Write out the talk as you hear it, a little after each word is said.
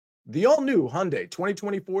The all-new Hyundai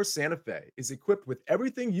 2024 Santa Fe is equipped with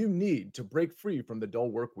everything you need to break free from the dull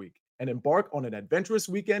work week and embark on an adventurous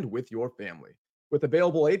weekend with your family. With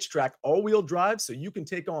available H-Track all-wheel drive so you can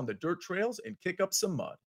take on the dirt trails and kick up some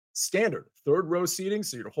mud. Standard third-row seating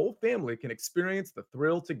so your whole family can experience the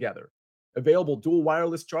thrill together. Available dual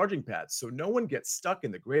wireless charging pads so no one gets stuck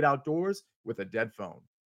in the great outdoors with a dead phone.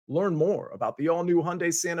 Learn more about the all-new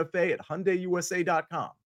Hyundai Santa Fe at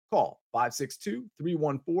HyundaiUSA.com. Call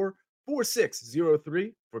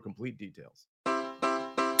 562-314-4603 for complete details.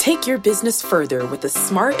 Take your business further with the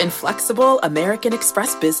smart and flexible American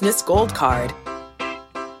Express Business Gold Card.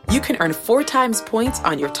 You can earn 4 times points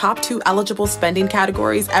on your top 2 eligible spending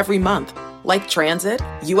categories every month, like transit,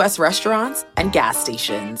 U.S. restaurants, and gas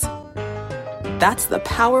stations. That's the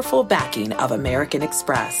powerful backing of American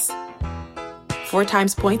Express. 4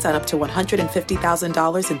 times points on up to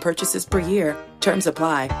 $150,000 in purchases per year. Terms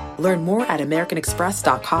apply. Learn more at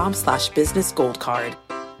americanexpress.com/business gold card.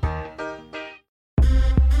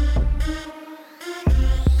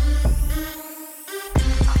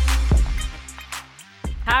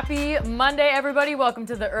 Happy Monday, everybody. Welcome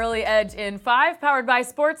to the Early Edge in 5, powered by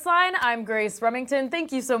Sportsline. I'm Grace Remington.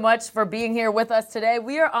 Thank you so much for being here with us today.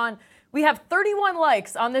 We have 31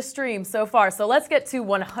 likes on this stream so far, so let's get to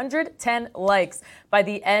 110 likes by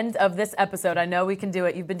the end of this episode. I know we can do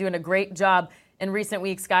it. You've been doing a great job in recent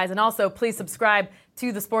weeks, guys. And also, please subscribe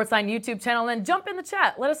to the Sportsline YouTube channel and jump in the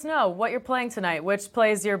chat. Let us know what you're playing tonight, which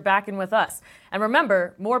plays you're backing with us. And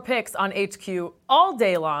remember, more picks on HQ all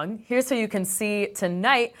day long. Here's who you can see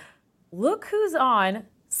tonight. Look who's on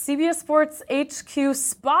CBS Sports HQ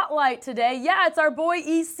Spotlight today. Yeah, it's our boy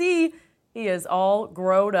EC. He is all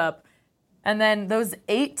growed up. And then those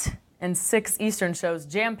 8 and 6 Eastern shows,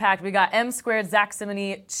 jam-packed. We got M Squared, Zach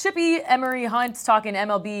Simony, Chippy, Emery Hunt talking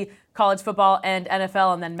MLB, college football, and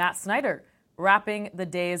NFL. And then Matt Snyder wrapping the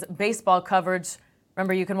day's baseball coverage.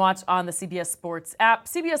 Remember, you can watch on the CBS Sports app,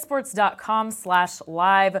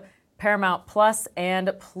 cbssports.com/live, Paramount Plus,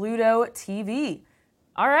 and Pluto TV.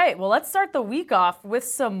 All right, well, let's start the week off with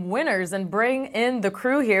some winners and bring in the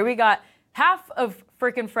crew here. We got half of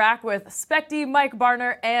Frickin' Frack with Specty, Mike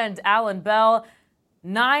Barner, and Alan Bell.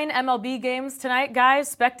 9 MLB games tonight,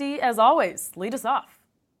 guys. Specty, as always, lead us off.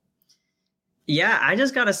 Yeah, I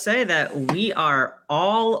just got to say that we are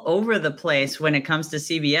all over the place when it comes to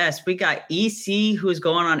CBS. We got EC, who's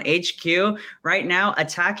going on HQ right now.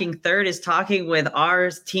 Attacking Third is talking with our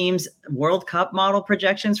team's World Cup model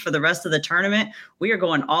projections for the rest of the tournament. We are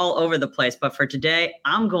going all over the place. But for today,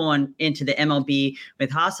 I'm going into the MLB with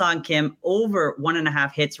Hassan Kim over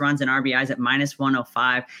 1.5 hits, runs, and RBIs at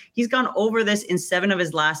 -105. He's gone over this in 7 of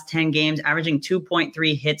his last 10 games, averaging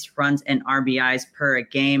 2.3 hits, runs, and RBIs per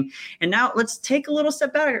game. And now let's take a little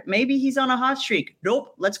step back. Maybe he's on a hot streak.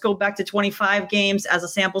 Nope. Let's go back to 25 games as a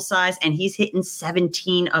sample size, and he's hitting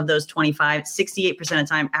 17 of those 25, 68% of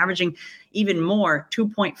the time, averaging even more,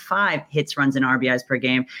 2.5 hits, runs, and RBIs per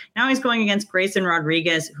game. Now he's going against Grayson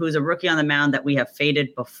Rodriguez, who's a rookie on the mound that we have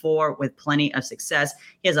faded before with plenty of success.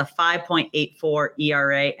 He has a 5.84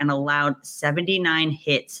 ERA and allowed 79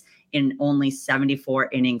 hits in only 74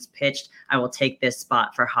 innings pitched. I will take this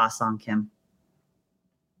spot for Hassan Kim.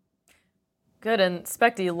 Good. And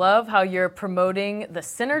Specty, love how you're promoting the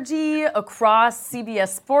synergy across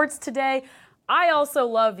CBS Sports today. I also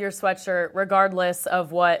love your sweatshirt, regardless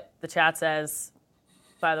of what the chat says,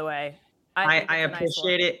 by the way. I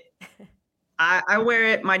appreciate it. I wear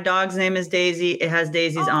it. My dog's name is Daisy. It has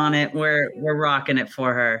daisies on it. We're rocking it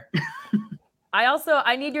for her.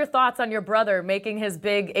 I need your thoughts on your brother making his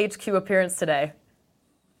big HQ appearance today.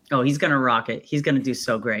 Oh, he's going to rock it. He's going to do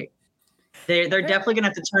so great. They're definitely going to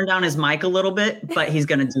have to turn down his mic a little bit, but he's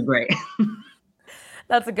going to do great.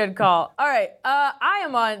 That's a good call. All right. I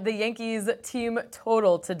am on the Yankees team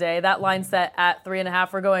total today. That line set at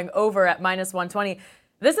 3.5. We're going over at -120.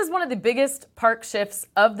 This is one of the biggest park shifts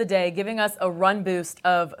of the day, giving us a run boost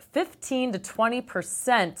of 15 to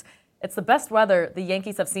 20%. It's the best weather the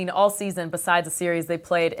Yankees have seen all season besides a series they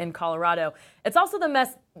played in Colorado. It's also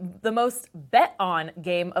the most bet on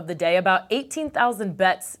game of the day, about 18,000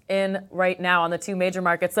 bets in right now on the 2 major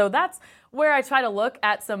markets. So that's where I try to look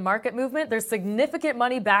at some market movement. There's significant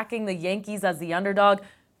money backing the Yankees as the underdog.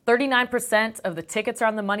 39% of the tickets are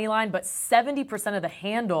on the money line, but 70% of the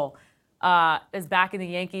handle is backing the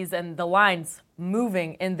Yankees, and the line's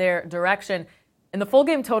moving in their direction. In the full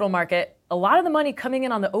game total market, a lot of the money coming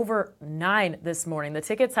in on the over 9 this morning. The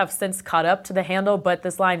tickets have since caught up to the handle, but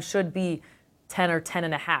this line should be 10 or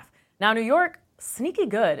 10.5. Now, New York, sneaky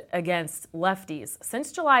good against lefties.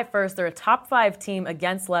 Since July 1st, they're a top 5 team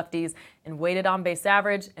against lefties in weighted on-base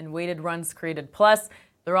average and weighted runs created plus.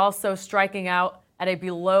 They're also striking out at a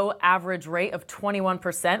below average rate of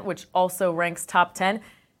 21%, which also ranks top 10.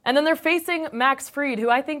 And then they're facing Max Fried, who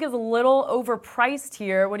I think is a little overpriced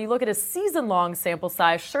here. When you look at his season-long sample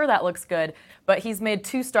size, sure, that looks good, but he's made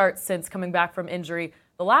 2 starts since coming back from injury.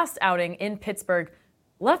 The last outing in Pittsburgh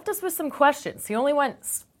left us with some questions. He only went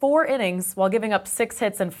 4 innings while giving up 6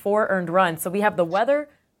 hits and 4 earned runs. So we have the weather,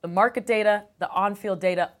 the market data, the on-field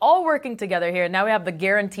data, all working together here. Now we have the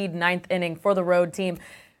guaranteed 9th inning for the road team.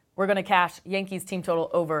 We're going to cash Yankees team total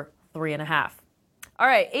over 3.5. All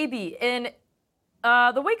right, AB, in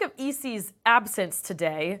the wake of EC's absence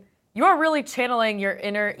today, you're really channeling your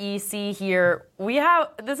inner EC here.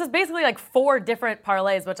 This is basically like 4 different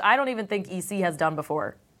parlays, which I don't even think EC has done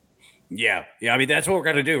before. Yeah. I mean, that's what we're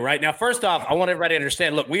going to do right now. First off, I want everybody to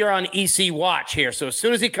understand, look, we are on EC watch here. So as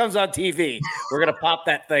soon as he comes on TV, we're going to pop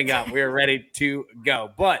that thing up. We are ready to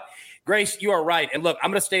go. But Grace, you are right. And look, I'm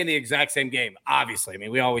going to stay in the exact same game, obviously. I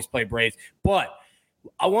mean, we always play Braves. But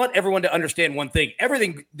I want everyone to understand one thing.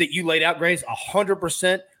 Everything that you laid out, Grace,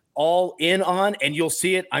 100% all in on, and you'll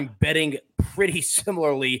see it. I'm betting pretty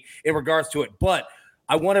similarly in regards to it. But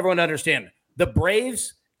I want everyone to understand, the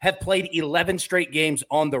Braves have played 11 straight games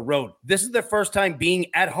on the road. This is their first time being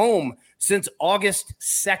at home since August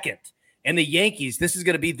 2nd. And the Yankees, this is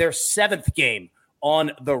going to be their 7th game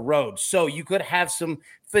on the road. So you could have some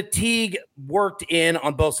fatigue worked in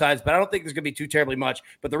on both sides, but I don't think there's going to be too terribly much.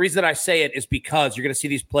 But the reason that I say it is because you're going to see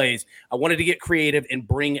these plays. I wanted to get creative and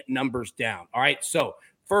bring numbers down. All right, so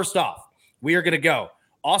first off, we are going to go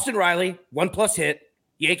Austin Riley, 1+ hit,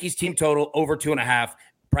 Yankees team total over 2.5.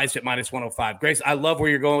 Priced at -105. Grace, I love where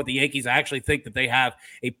you're going with the Yankees. I actually think that they have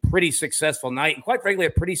a pretty successful night and, quite frankly, a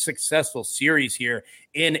pretty successful series here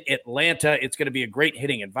in Atlanta. It's going to be a great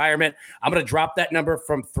hitting environment. I'm going to drop that number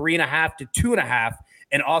from 3.5 to 2.5.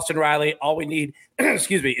 And Austin Riley, all we need, is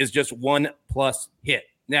just 1+ hit.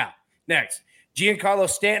 Now, next, Giancarlo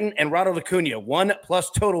Stanton and Ronald Acuna, 1+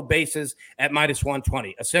 total bases at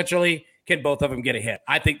 -120. Essentially, can both of them get a hit?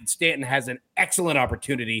 I think Stanton has an excellent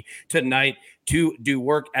opportunity tonight to do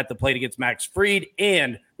work at the plate against Max Fried,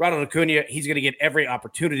 and Ronald Acuna, he's going to get every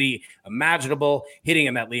opportunity imaginable hitting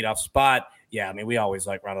in that leadoff spot. Yeah, I mean, we always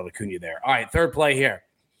like Ronald Acuna there. All right, third play here.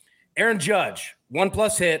 Aaron Judge,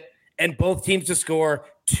 1+ hit, and both teams to score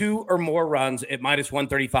 2 or more runs at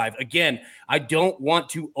 -135. Again, I don't want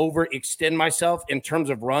to overextend myself in terms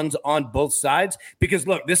of runs on both sides because,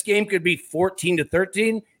 look, this game could be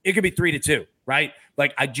 14-13. It could be 3-2, right?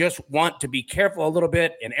 Like, I just want to be careful a little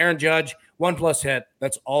bit. And Aaron Judge, 1+ hit,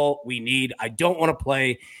 that's all we need. I don't want to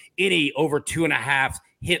play any over 2.5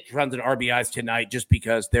 hit runs and RBIs tonight just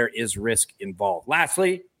because there is risk involved.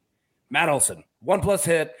 Lastly, Matt Olson, 1+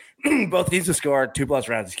 hit, both teams to score 2+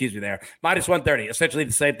 rounds, there, -130. Essentially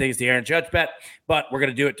the same thing as the Aaron Judge bet, but we're going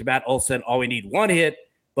to do it to Matt Olson. All we need, 1 hit,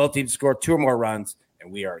 both teams to score 2 or more runs,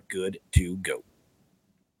 and we are good to go.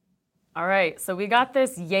 All right, so we got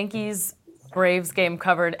this Yankees-Braves game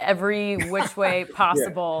covered every which way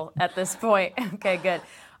possible at this point. Okay, good.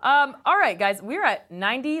 All right, guys, we're at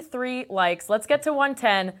 93 likes. Let's get to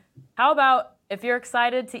 110. How about if you're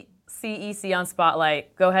excited to see EC on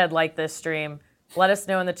Spotlight, go ahead, like this stream. Let us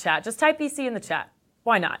know in the chat. Just type EC in the chat.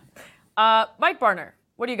 Why not? Mike Barner,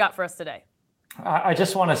 what do you got for us today? I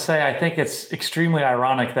just want to say I think it's extremely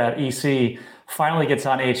ironic that EC finally gets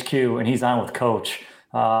on HQ and he's on with Coach.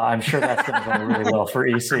 I'm sure that's going to go really well for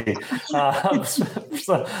EC.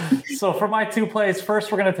 So for my 2 plays,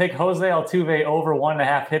 first we're going to take Jose Altuve over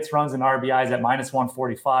 1.5 hits, runs, and RBIs at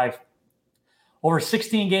 -145. Over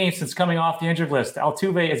 16 games since coming off the injured list,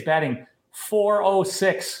 Altuve is batting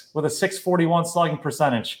 .406 with a .641 slugging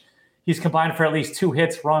percentage. He's combined for at least 2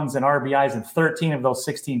 hits, runs, and RBIs in 13 of those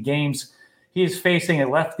 16 games. He is facing a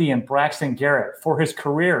lefty in Braxton Garrett. For his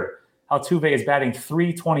career, Altuve is batting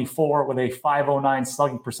 .324 with a .509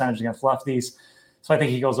 slugging percentage against lefties. So I think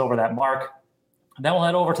he goes over that mark. And then we'll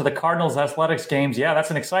head over to the Cardinals Athletics games. Yeah, that's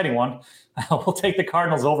an exciting one. We'll take the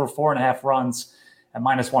Cardinals over 4.5 runs at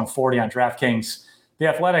 -140 on DraftKings. The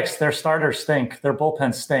Athletics, their starters stink. Their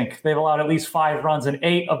bullpens stink. They've allowed at least 5 runs in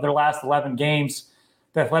 8 of their last 11 games.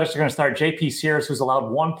 The Athletics are going to start J.P. Sears, who's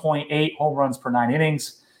allowed 1.8 home runs per 9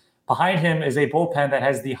 innings. Behind him is a bullpen that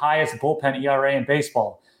has the highest bullpen ERA in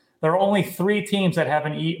baseball. There are only 3 teams that have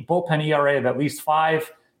an bullpen ERA of at least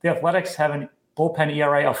 5. The Athletics have a bullpen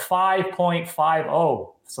ERA of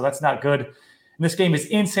 5.50, so that's not good. And this game is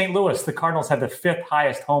in St. Louis. The Cardinals have the 5th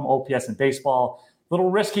highest home OPS in baseball. A little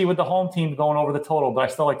risky with the home team going over the total, but I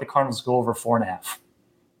still like the Cardinals to go over 4.5.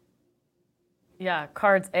 Yeah,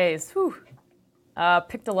 Cards A's. Whew.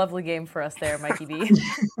 Picked a lovely game for us there, Mikey B.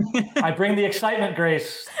 I bring the excitement,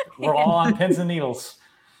 Grace. We're all on pins and needles.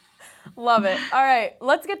 Love it. All right,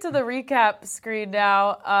 let's get to the recap screen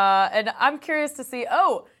now. And I'm curious to see,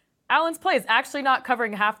 Alan's plays actually not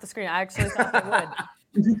covering half the screen. I actually thought they would.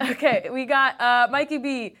 Okay, we got Mikey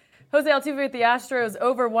B. Jose Altuve with the Astros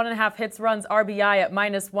over 1.5 hits, runs, RBI at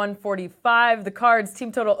 -145. The Cards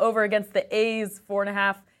team total over against the A's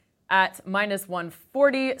 4.5 at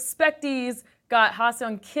 -140. Specties got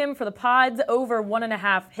Ha-Seong Kim for the Pods over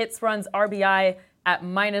 1.5 hits, runs, RBI at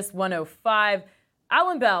 -105.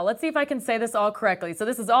 Alan Bell, let's see if I can say this all correctly. So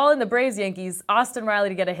this is all in the Braves Yankees. Austin Riley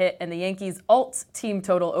to get a hit, and the Yankees alt team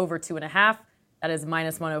total over 2.5. That is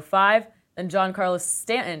 -105. Then John Carlos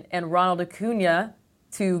Stanton and Ronald Acuna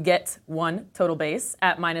to get 1 total base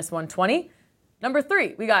at -120. Number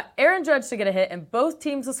 3, we got Aaron Judge to get a hit and both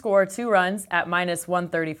teams to score 2 runs at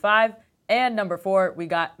 -135. And number 4, we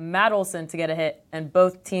got Matt Olson to get a hit and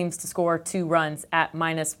both teams to score 2 runs at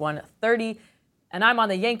 -130. And I'm on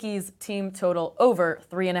the Yankees team total over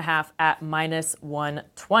 3.5 at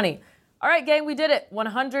 -120. All right, gang, we did it.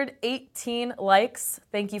 118 likes.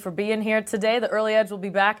 Thank you for being here today. The Early Edge will be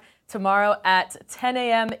back tomorrow at 10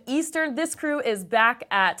 a.m. Eastern. This crew is back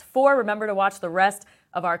at 4. Remember to watch the rest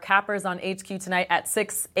of our cappers on HQ tonight at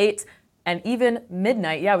 6, 8, and even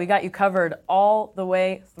midnight. Yeah, we got you covered all the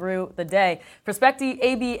way through the day. For Specty,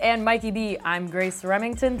 AB, and Mikey B, I'm Grace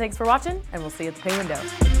Remington. Thanks for watching, and we'll see you at the pay window.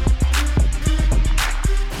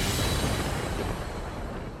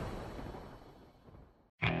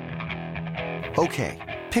 Okay,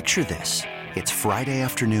 picture this. It's Friday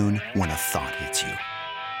afternoon when a thought hits you.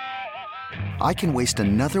 I can waste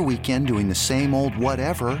another weekend doing the same old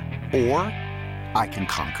whatever, or I can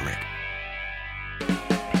conquer it.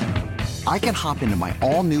 I can hop into my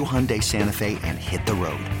all-new Hyundai Santa Fe and hit the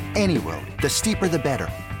road. Any road. The steeper, the better.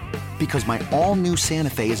 Because my all-new Santa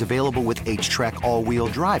Fe is available with H-Track all-wheel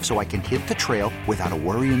drive, so I can hit the trail without a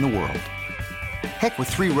worry in the world. Heck, with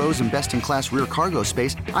 3 rows and best-in-class rear cargo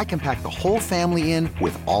space, I can pack the whole family in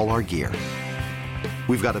with all our gear.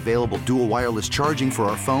 We've got available dual wireless charging for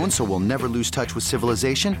our phones, so we'll never lose touch with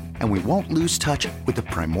civilization, and we won't lose touch with the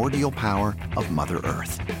primordial power of Mother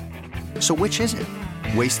Earth. So which is it?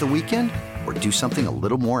 Waste the weekend or do something a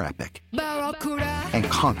little more epic? And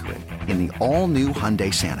conquer it in the all-new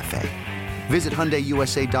Hyundai Santa Fe. Visit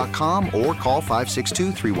HyundaiUSA.com or call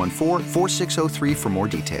 562-314-4603 for more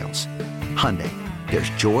details. Hyundai, there's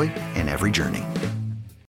joy in every journey.